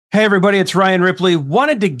Hey, everybody, it's Ryan Ripley.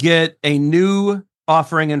 Wanted to get a new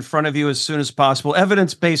offering in front of you as soon as possible,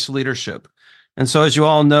 evidence-based leadership. And so, as you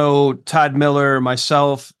all know, Todd Miller,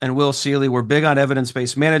 myself, and Will Seeley, we're big on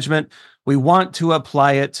evidence-based management. We want to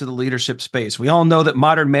apply it to the leadership space. We all know that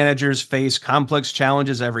modern managers face complex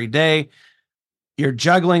challenges every day. You're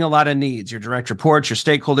juggling a lot of needs, your direct reports, your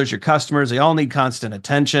stakeholders, your customers, they all need constant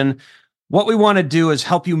attention. What we want to do is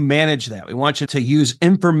help you manage that. We want you to use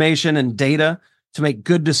information and data to make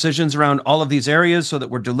good decisions around all of these areas so that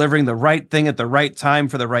we're delivering the right thing at the right time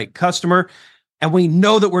for the right customer. And we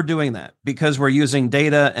know that we're doing that because we're using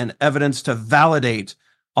data and evidence to validate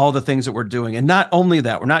all the things that we're doing. And not only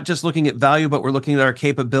that, we're not just looking at value, but we're looking at our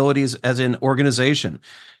capabilities as an organization.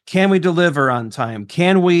 Can we deliver on time?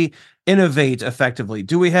 Can we innovate effectively?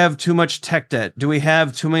 Do we have too much tech debt? Do we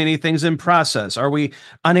have too many things in process? Are we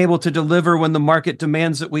unable to deliver when the market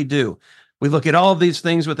demands that we do? We look at all of these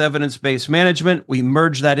things with evidence-based management. We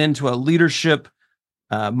merge that into a leadership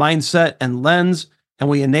mindset and lens, and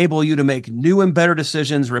we enable you to make new and better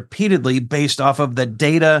decisions repeatedly based off of the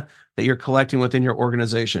data that you're collecting within your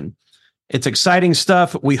organization. It's exciting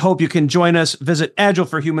stuff. We hope you can join us. Visit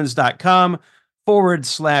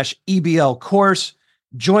agileforhumans.com/EBL course.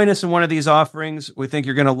 Join us in one of these offerings. We think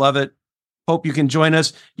you're going to love it. Hope you can join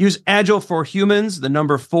us. Use Agile for Humans, the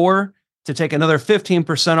number 4, to take another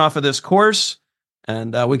 15% off of this course.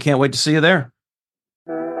 And we can't wait to see you there.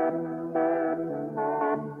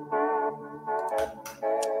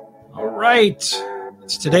 All right.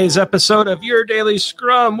 It's today's episode of Your Daily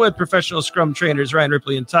Scrum with professional Scrum trainers Ryan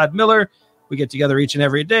Ripley and Todd Miller. We get together each and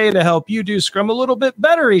every day to help you do Scrum a little bit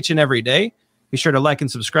better each and every day. Be sure to like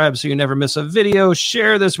and subscribe so you never miss a video.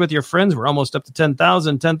 Share this with your friends. We're almost up to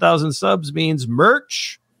 10,000. 10,000 subs means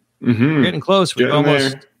merch. We're getting close.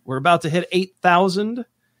 We're about to hit 8,000.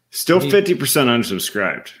 Still 50%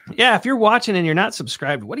 unsubscribed. Yeah, if you're watching and you're not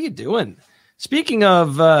subscribed, what are you doing? Speaking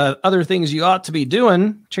of other things you ought to be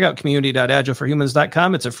doing, check out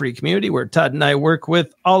community.agileforhumans.com. It's a free community where Todd and I work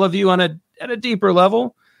with all of you at a deeper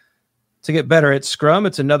level to get better at Scrum.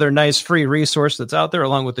 It's another nice free resource that's out there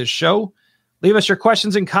along with this show. Leave us your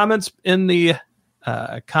questions and comments in the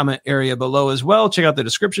comment area below as well. Check out the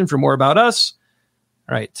description for more about us.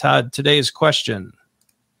 All right, Todd, today's question.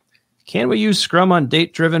 Can we use Scrum on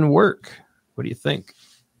date-driven work? What do you think?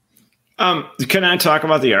 Can I talk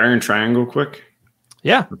about the iron triangle quick?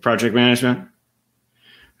 Yeah. The project management.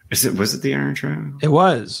 Was it the iron triangle? It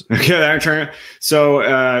was. Okay, the iron triangle. So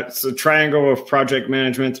it's a triangle of project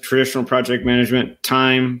management, traditional project management,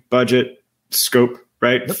 time, budget, scope,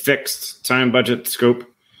 right? Yep. Fixed time, budget, scope.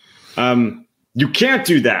 You can't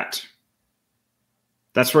do that.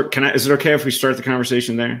 That's what is it okay if we start the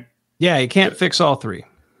conversation there? Yeah, you can't fix all three.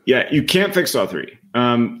 Yeah, you can't fix all three.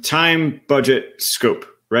 Time, budget, scope,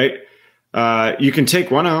 right? You can take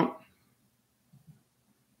one out.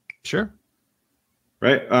 Sure.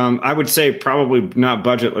 Right. I would say probably not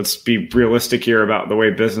budget. Let's be realistic here about the way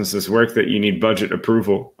businesses work, that you need budget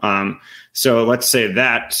approval. So let's say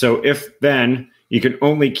that. So if then you can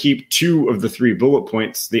only keep 2 of the 3 bullet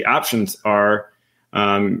points, the options are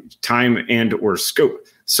time and or scope.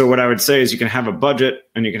 So what I would say is you can have a budget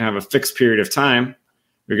and you can have a fixed period of time.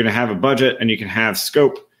 You're going to have a budget and you can have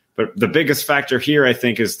scope. But the biggest factor here, I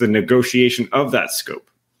think, is the negotiation of that scope.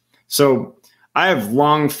 So I have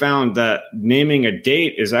long found that naming a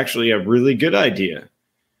date is actually a really good idea,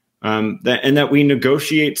 and that we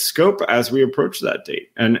negotiate scope as we approach that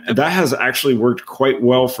date. And that has actually worked quite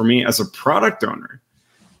well for me as a product owner,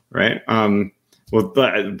 right?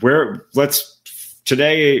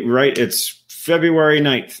 Today, right, it's February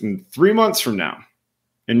 9th, and 3 months from now,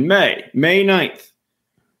 in May 9th,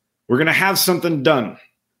 we're going to have something done.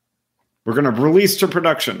 We're going to release to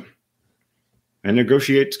production and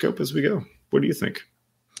negotiate scope as we go. What do you think?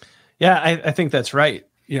 Yeah, I think that's right.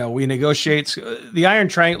 You know, we negotiate the iron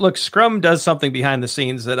triangle. Look, Scrum does something behind the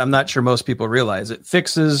scenes that I'm not sure most people realize. It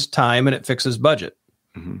fixes time and it fixes budget.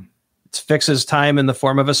 Mm-hmm. It fixes time in the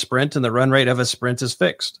form of a sprint, and the run rate of a sprint is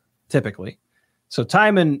fixed, typically. So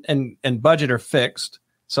time and budget are fixed.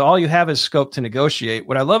 So all you have is scope to negotiate.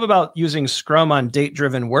 What I love about using Scrum on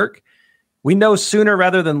date-driven work, we know sooner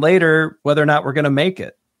rather than later whether or not we're going to make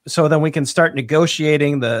it. So then we can start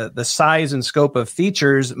negotiating the size and scope of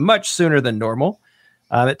features much sooner than normal.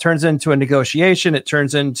 It turns into a negotiation. It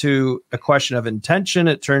turns into a question of intention.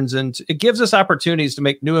 It gives us opportunities to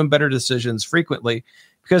make new and better decisions frequently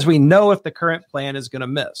because we know if the current plan is going to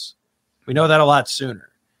miss. We know that a lot sooner.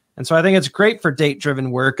 And so I think it's great for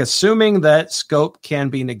date-driven work, assuming that scope can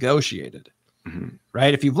be negotiated,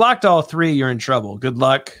 right? If you've locked all 3, you're in trouble. Good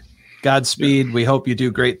luck. Godspeed. We hope you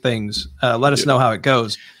do great things. Let us know how it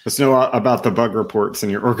goes. Let us know about the bug reports in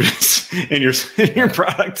your in your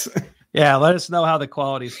products. Yeah, let us know how the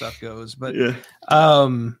quality stuff goes. But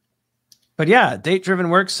date-driven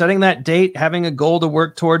work, setting that date, having a goal to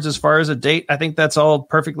work towards as far as a date, I think that's all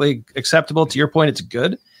perfectly acceptable. To your point, it's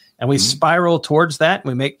good. And we spiral towards that. And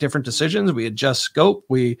we make different decisions. We adjust scope.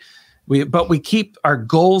 But we keep our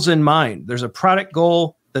goals in mind. There's a product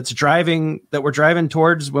goal that we're driving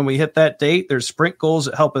towards when we hit that date. There's sprint goals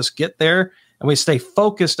that help us get there. And we stay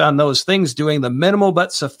focused on those things, doing the minimal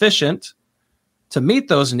but sufficient to meet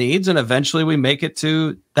those needs. And eventually we make it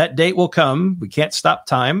to that date will come. We can't stop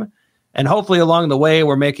time. And hopefully along the way,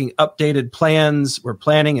 we're making updated plans. We're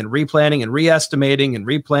planning and replanning and re-estimating and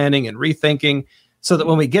replanning and rethinking so that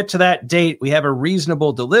when we get to that date, we have a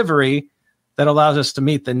reasonable delivery that allows us to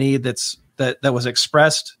meet the need that was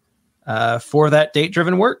expressed for that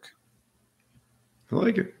date-driven work. I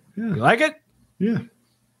like it. Yeah. You like it? Yeah.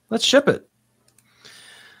 Let's ship it.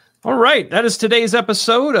 All right. That is today's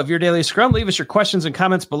episode of Your Daily Scrum. Leave us your questions and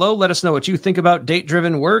comments below. Let us know what you think about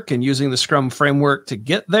date-driven work and using the Scrum framework to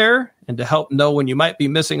get there and to help know when you might be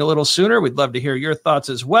missing a little sooner. We'd love to hear your thoughts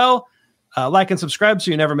as well. Like and subscribe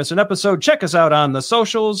so you never miss an episode. Check us out on the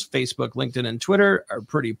socials. Facebook, LinkedIn, and Twitter are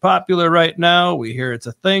pretty popular right now. We hear it's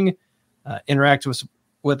a thing. Interact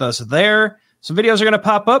with us there. Some videos are going to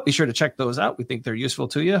pop up. Be sure to check those out. We think they're useful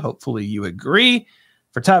to you. Hopefully you agree.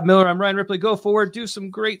 For Todd Miller, I'm Ryan Ripley. Go forward, do some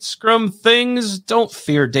great Scrum things. Don't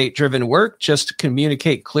fear date-driven work. Just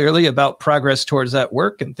communicate clearly about progress towards that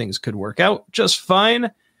work, and things could work out just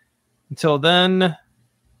fine. Until then,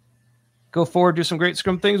 go forward, do some great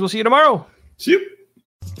Scrum things. We'll see you tomorrow. See you.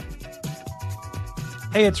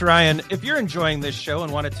 Hey, it's Ryan. If you're enjoying this show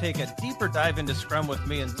and want to take a deeper dive into Scrum with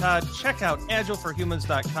me and Todd, check out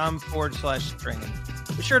agileforhumans.com/training.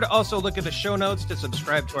 Be sure to also look at the show notes to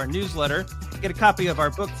subscribe to our newsletter, get a copy of our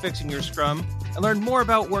book, Fixing Your Scrum, and learn more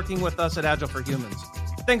about working with us at Agile for Humans.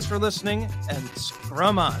 Thanks for listening, and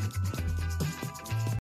Scrum on.